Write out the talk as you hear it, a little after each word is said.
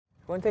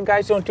One thing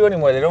guys don't do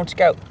anymore, they don't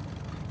scout.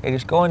 They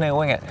just go and they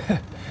wing it.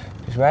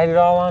 Just ride it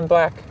all on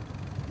black.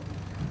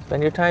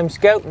 Spend your time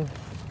scouting.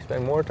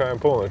 Spend more time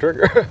pulling the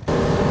trigger.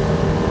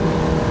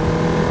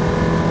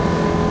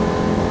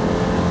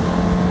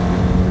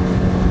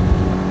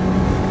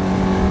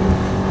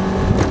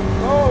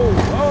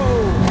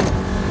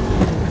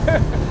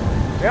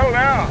 Settle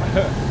down.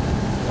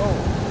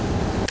 Oh.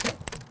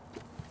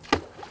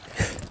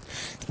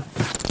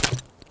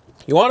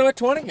 You want him at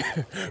 20?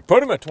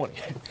 Put him at 20.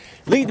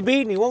 Lead the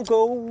bead and he won't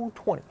go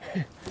 20.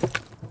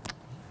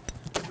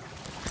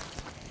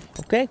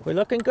 Okay, we're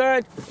looking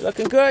good.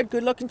 Looking good.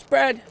 Good looking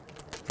spread.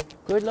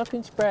 Good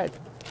looking spread.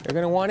 They're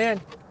gonna want in.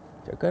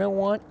 They're gonna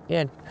want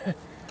in.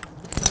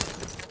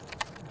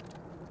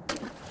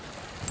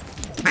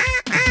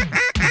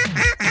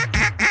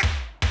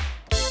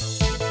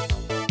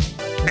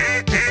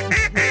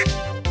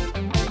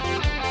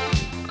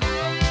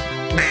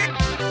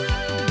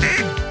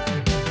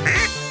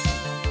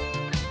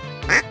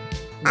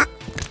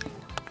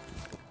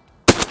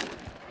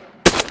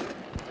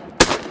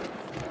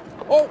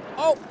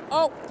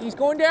 Oh, he's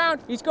going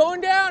down. He's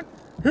going down.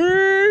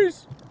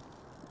 He's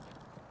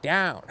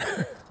down.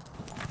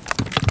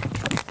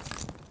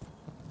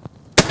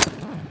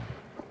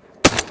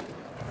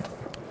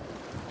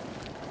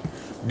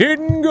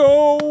 Didn't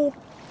go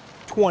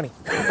 20.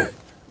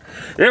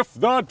 If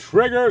the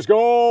trigger's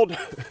gold,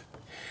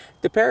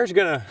 the pair's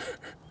gonna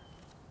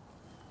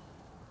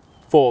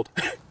fold.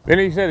 Then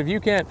he said, if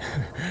you can't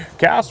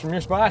cast from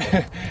your spot,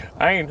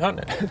 I ain't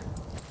hunting it.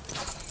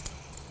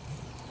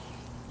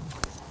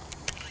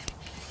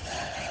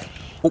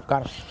 Oh,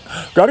 got him.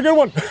 Got a good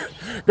one.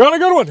 Got a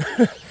good one.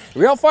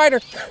 Real fighter.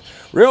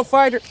 Real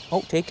fighter.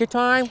 Oh, take your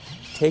time.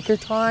 Take your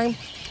time.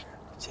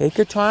 Take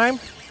your time.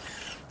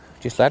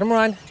 Just let him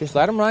run. Just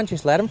let him run.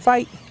 Just let him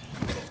fight.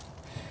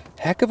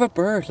 Heck of a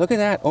bird. Look at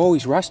that. Oh,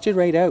 he's rusted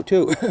right out,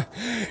 too.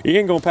 He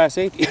ain't going past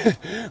safety. We're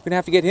going to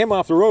have to get him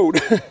off the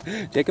road.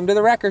 Take him to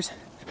the wreckers.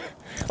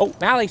 Oh,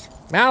 Mallees.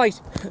 Mallees.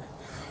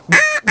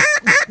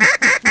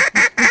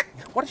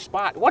 What a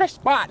spot. What a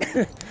spot.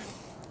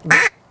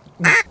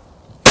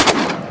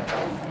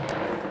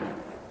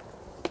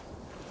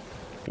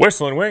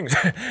 Whistling wings.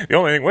 The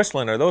only thing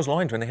whistling are those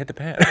loins when they hit the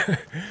pan.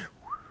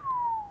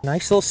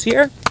 Nice little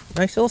sear.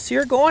 Nice little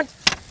sear going.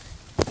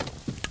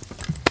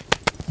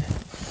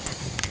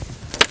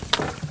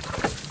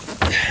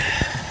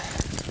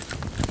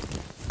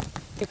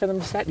 Wait for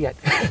them to set yet.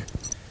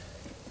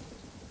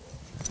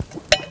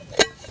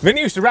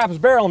 Vinny used to wrap his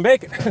barrel in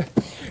bacon.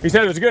 He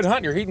said it was a good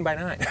hunt, you're heating by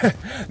 9.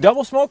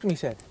 Double smoked him, he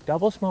said.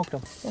 Double smoked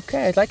him.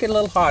 Okay, I'd like it a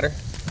little hotter.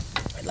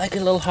 I'd like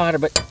it a little hotter,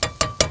 but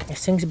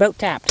this thing's about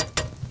tapped.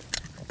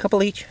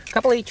 Couple each,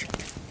 couple each.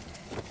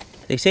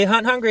 They say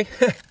hunt hungry.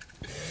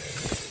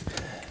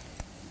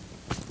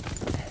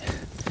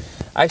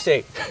 I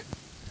say,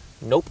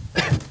 nope.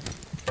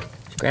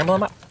 Scramble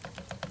them up.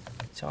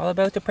 It's all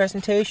about the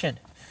presentation.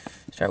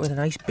 Start with a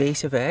nice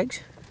base of eggs.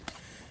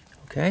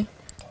 Okay.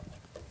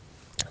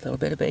 A little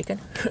bit of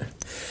bacon. A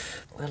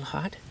little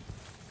hot.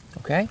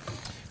 Okay.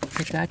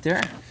 Put that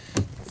there.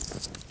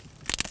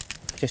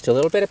 Just a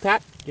little bit of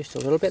pap. Just a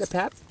little bit of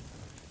pap.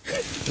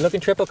 You're looking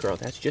triple curl.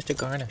 That's just a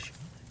garnish.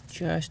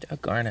 Just a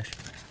garnish.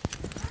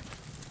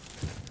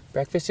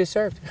 Breakfast is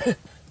served.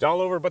 It's all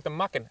over but the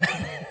mucking.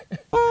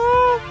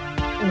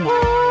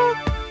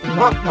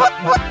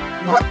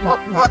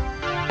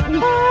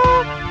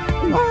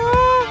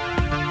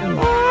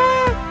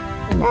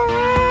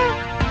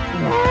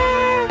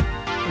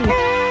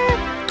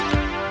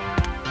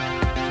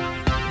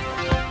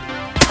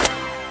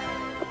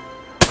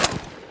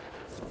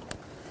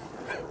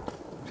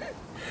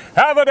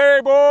 Have a day,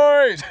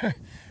 boys.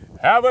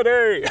 Have a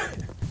day.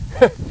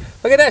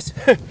 Look at this.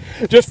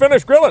 Just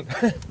finished grilling.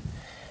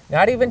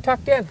 Not even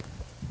tucked in.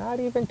 Not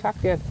even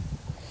tucked in.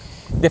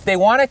 If they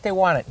want it,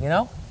 you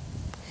know?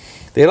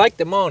 They like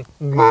the moan.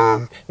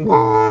 I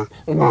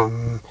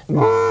don't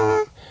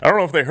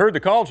know if they heard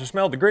the calls or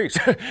smelled the grease,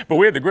 but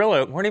we had the grill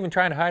out. Weren't even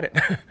trying to hide it.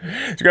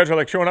 These guys are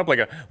like showing up like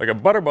a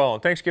butterball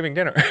on Thanksgiving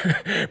dinner.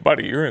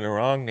 Buddy, you're in the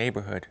wrong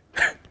neighborhood.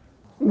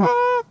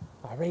 Oh,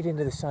 right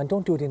into the sun.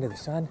 Don't do it into the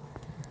sun.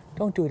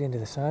 Don't do it into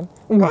the sun.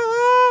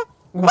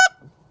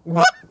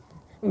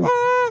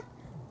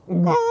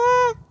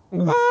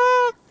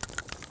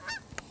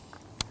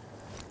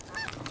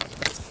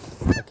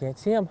 I can't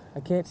see him. I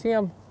can't see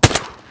him.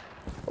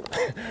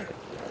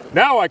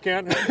 Now I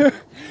can.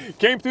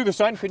 Came through the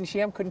sun. Couldn't see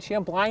him. Couldn't see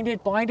him.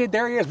 Blinded. Blinded.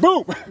 There he is.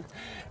 Boom.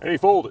 And he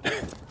folded.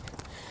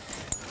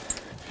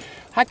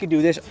 I could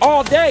do this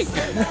all day.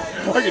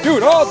 I could do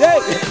it all day.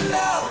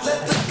 Let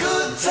the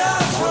good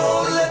times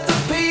roll. Let the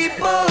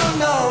people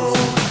know.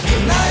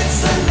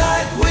 Tonight's the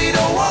night. We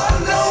don't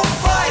want no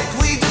fight.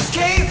 We just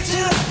came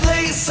to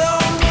play some.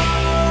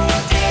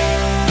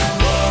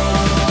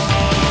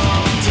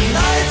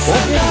 Tonight's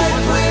the night.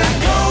 We're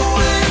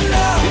going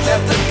out.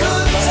 Let the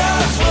good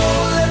times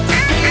roll. Let the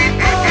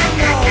people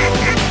know.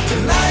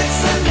 Tonight's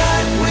the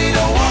night. We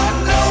don't want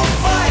no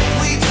fight.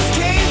 We just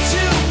came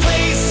to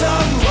play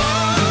some.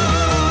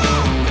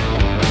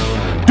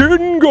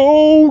 Didn't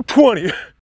go 220.